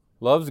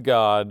loves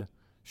God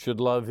should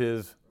love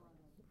his,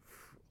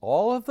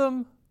 all of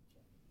them?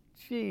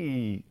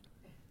 Gee,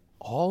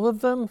 all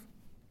of them?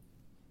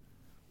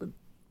 But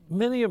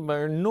many of them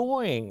are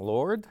annoying,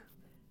 Lord.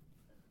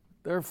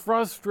 They're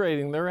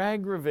frustrating, they're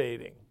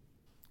aggravating.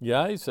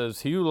 Yeah, he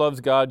says, he who loves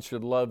God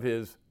should love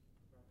his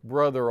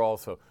brother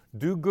also.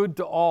 Do good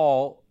to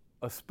all,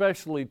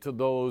 especially to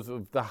those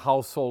of the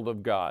household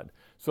of God.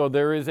 So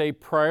there is a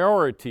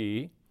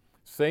priority,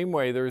 same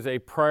way there is a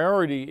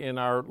priority in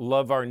our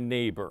love our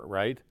neighbor,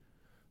 right?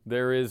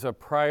 There is a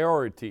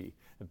priority.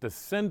 At the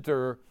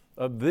center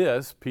of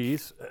this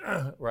piece,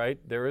 right,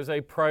 there is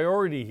a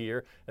priority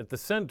here. At the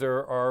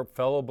center are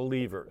fellow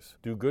believers.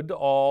 Do good to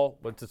all,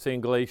 what's it say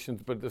in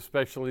Galatians, but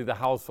especially the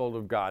household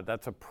of God.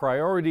 That's a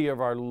priority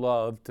of our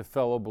love to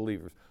fellow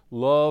believers.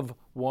 Love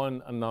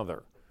one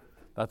another.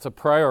 That's a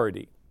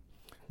priority.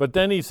 But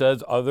then he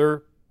says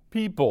other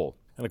people.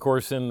 And of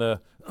course in the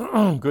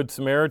Good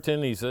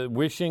Samaritan, he's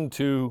wishing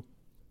to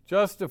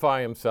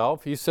justify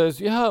himself. He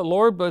says, yeah,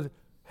 Lord, but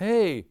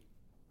hey,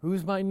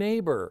 who's my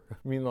neighbor?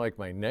 I mean, like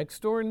my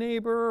next door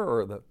neighbor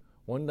or the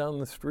one down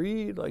the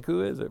street? Like,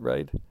 who is it,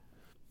 right?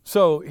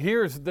 So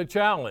here's the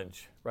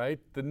challenge, right?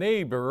 The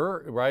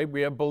neighbor, right?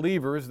 We have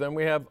believers, then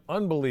we have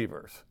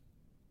unbelievers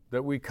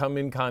that we come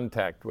in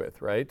contact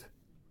with, right?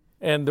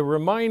 And the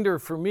reminder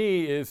for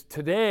me is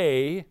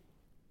today,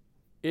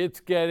 it's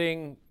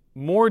getting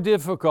more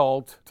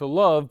difficult to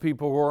love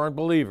people who aren't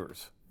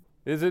believers.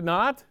 Is it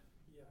not?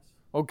 Yes.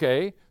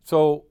 Okay,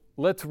 so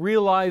let's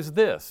realize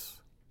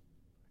this.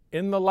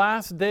 In the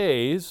last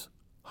days,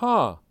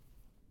 what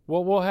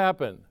will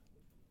happen?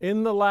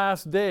 In the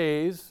last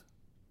days,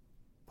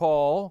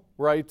 Paul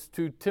writes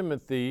to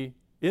Timothy,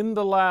 in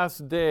the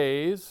last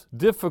days,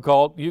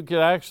 difficult, you could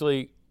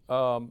actually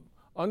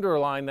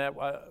underline that,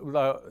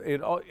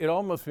 it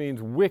almost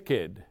means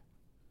wicked.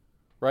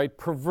 right?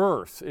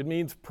 Perverse. It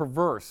means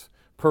perverse.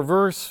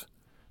 Perverse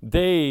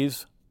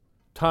days,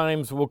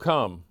 times will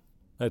come.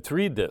 Let's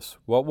read this.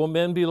 What will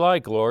men be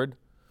like, Lord?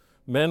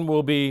 Men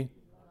will be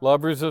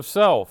lovers of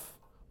self,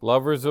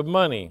 lovers of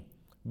money,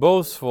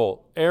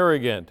 boastful,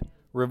 arrogant,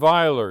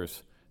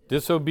 revilers,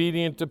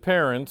 disobedient to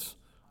parents,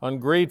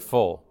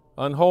 ungrateful,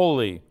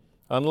 unholy,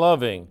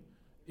 unloving,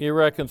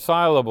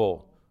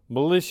 irreconcilable,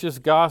 malicious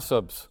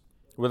gossips,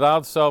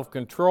 without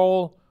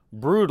self-control,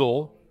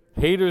 brutal,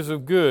 haters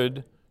of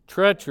good,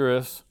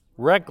 treacherous,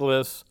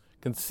 reckless,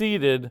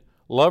 conceited,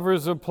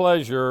 lovers of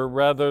pleasure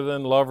rather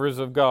than lovers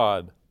of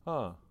God.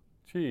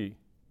 Gee,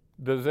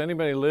 does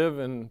anybody live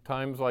in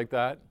times like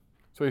that?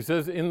 So he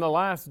says, in the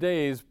last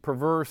days,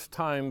 perverse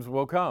times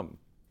will come.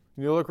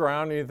 You look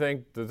around and you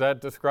think, does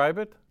that describe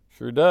it?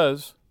 Sure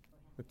does.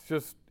 It's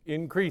just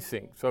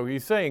increasing. So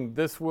he's saying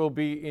this will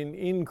be in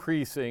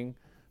increasing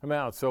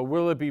amount. So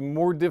will it be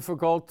more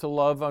difficult to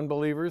love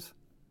unbelievers?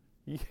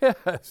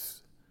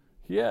 Yes.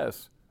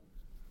 Yes.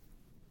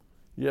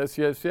 Yes,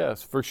 yes,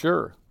 yes, for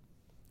sure.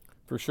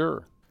 For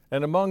sure.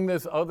 And among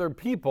this other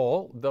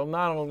people, they'll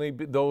not only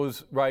be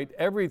those, right,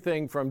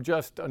 everything from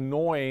just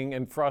annoying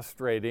and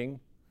frustrating,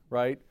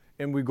 right?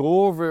 And we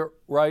go over,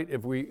 right,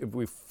 if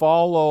we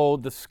follow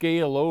the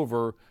scale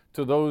over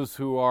to those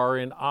who are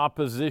in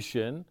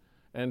opposition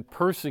and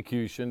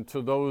persecution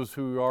to those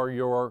who are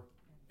your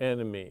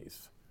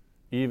enemies,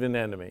 even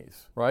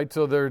enemies, right?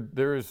 So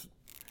there's,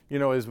 you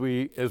know, as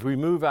we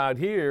move out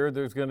here,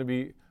 there's going to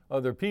be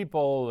other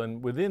people,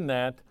 and within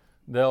that,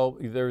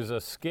 there's a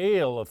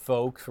scale of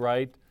folks,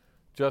 right?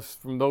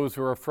 Just from those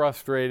who are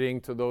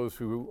frustrating to those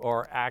who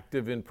are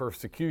active in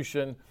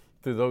persecution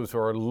to those who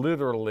are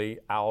literally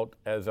out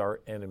as our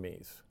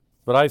enemies.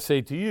 But I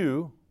say to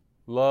you,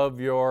 love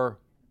your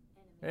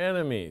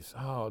enemies.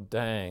 Oh,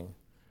 dang.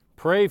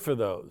 Pray for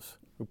those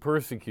who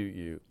persecute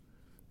you.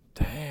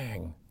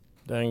 Dang.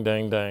 Dang,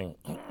 dang, dang.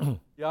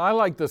 Yeah, I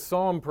like the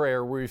psalm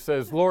prayer where he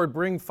says, Lord,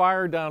 bring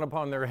fire down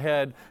upon their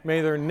head.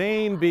 May their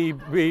name be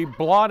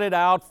blotted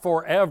out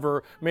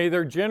forever. May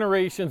their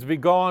generations be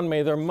gone.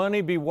 May their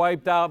money be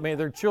wiped out. May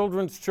their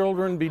children's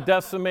children be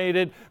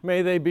decimated.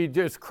 May they be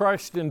just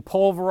crushed and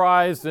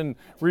pulverized and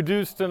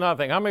reduced to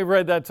nothing. How many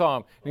read that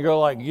psalm? You go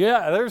like,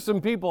 yeah, there's some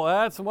people,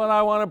 that's what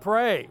I want to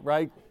pray,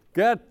 right?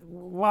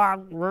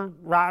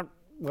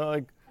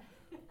 Like,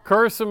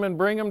 curse them and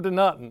bring them to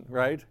nothing,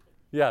 right?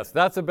 Yes,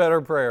 that's a better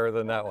prayer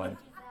than that one.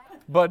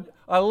 But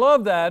I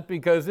love that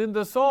because in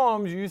the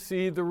Psalms you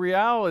see the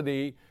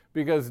reality,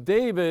 because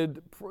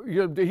David,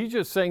 he's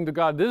just saying to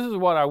God, this is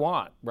what I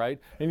want, right?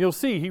 And you'll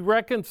see he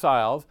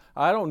reconciles.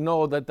 I don't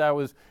know that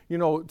was, you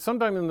know,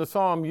 sometime in the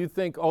Psalm you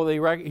think, oh,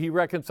 he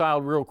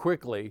reconciled real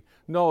quickly.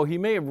 No, he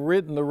may have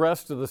written the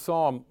rest of the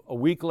Psalm a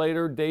week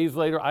later, days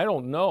later, I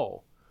don't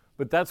know.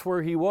 But that's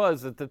where he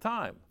was at the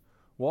time.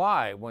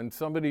 Why? When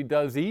somebody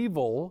does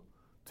evil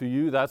to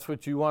you, that's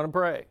what you want to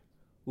pray.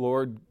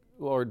 Lord,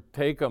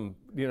 take them,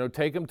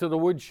 take them to the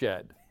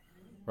woodshed,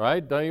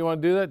 right? Don't you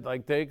want to do that?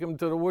 Like, take them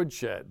to the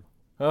woodshed.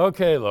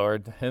 Okay,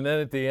 Lord. And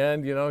then at the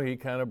end, he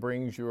kind of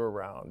brings you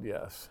around,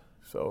 yes.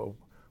 So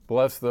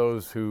bless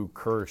those who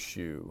curse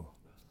you.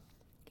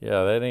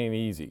 Yeah, that ain't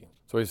easy.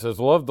 So he says,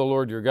 love the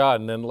Lord your God,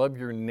 and then love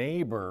your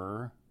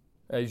neighbor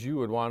as you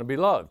would want to be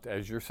loved,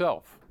 as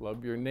yourself.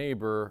 Love your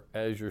neighbor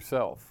as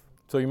yourself.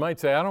 So you might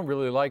say, I don't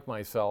really like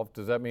myself.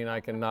 Does that mean I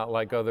can not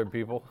like other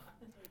people?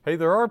 Hey,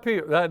 there are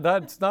people,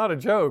 that's not a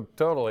joke,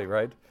 totally,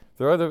 right?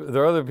 There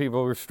are other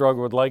people who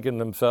struggle with liking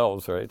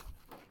themselves, right?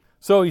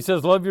 So he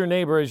says, love your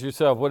neighbor as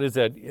yourself. What is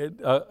that?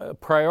 A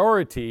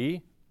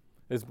priority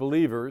is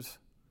believers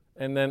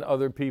and then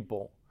other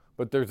people.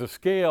 But there's a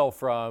scale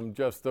from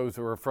just those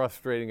who are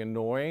frustrating,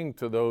 annoying,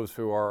 to those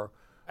who are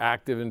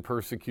active in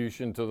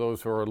persecution, to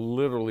those who are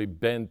literally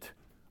bent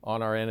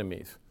on our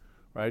enemies,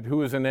 right? Who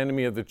was an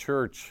enemy of the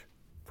church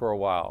for a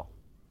while?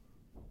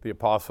 The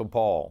Apostle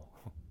Paul.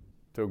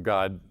 So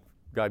God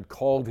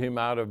called him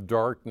out of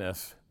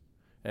darkness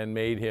and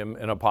made him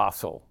an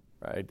apostle,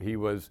 right? He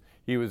was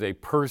a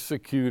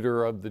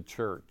persecutor of the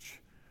church,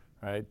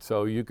 right?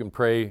 So you can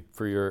pray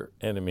for your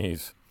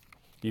enemies,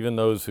 even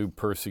those who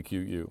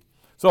persecute you.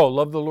 So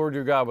love the Lord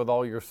your God with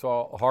all your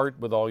heart,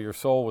 with all your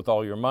soul, with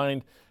all your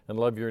mind, and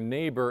love your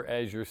neighbor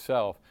as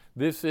yourself.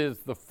 This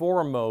is the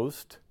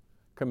foremost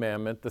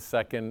commandment. The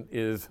second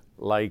is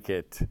like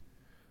it.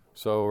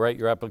 So write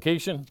your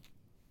application,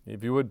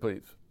 if you would,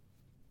 please.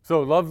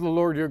 So love the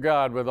Lord your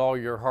God with all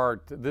your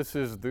heart. This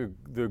is the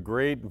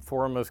great and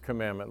foremost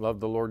commandment. Love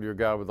the Lord your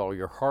God with all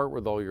your heart,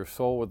 with all your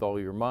soul, with all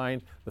your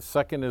mind. The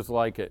second is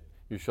like it.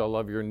 You shall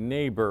love your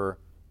neighbor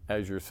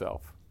as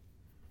yourself.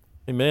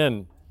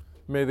 Amen.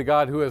 May the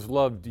God who has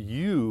loved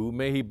you,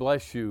 may he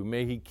bless you,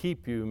 may he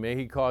keep you, may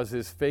he cause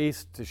his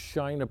face to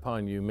shine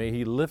upon you, may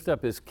he lift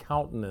up his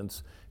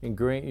countenance and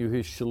grant you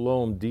his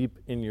shalom deep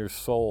in your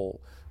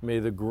soul. May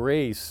the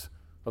grace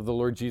of the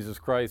Lord Jesus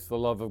Christ, the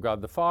love of God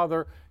the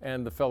Father,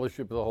 and the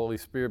fellowship of the Holy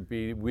Spirit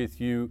be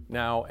with you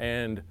now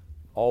and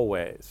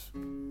always.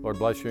 Lord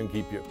bless you and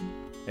keep you.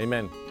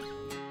 Amen.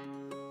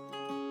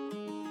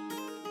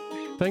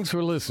 Thanks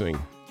for listening.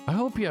 I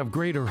hope you have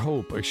greater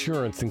hope,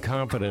 assurance, and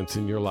confidence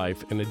in your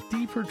life and a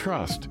deeper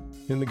trust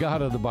in the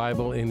God of the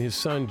Bible and His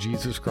Son,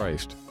 Jesus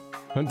Christ.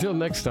 Until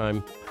next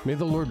time, may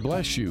the Lord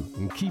bless you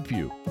and keep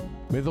you.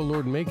 May the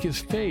Lord make His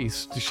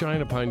face to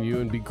shine upon you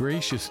and be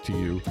gracious to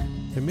you.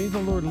 And may the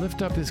Lord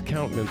lift up His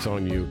countenance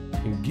on you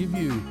and give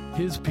you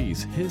His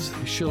peace, His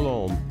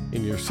shalom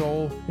in your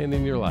soul and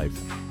in your life.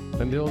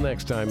 Until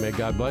next time, may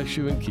God bless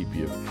you and keep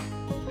you.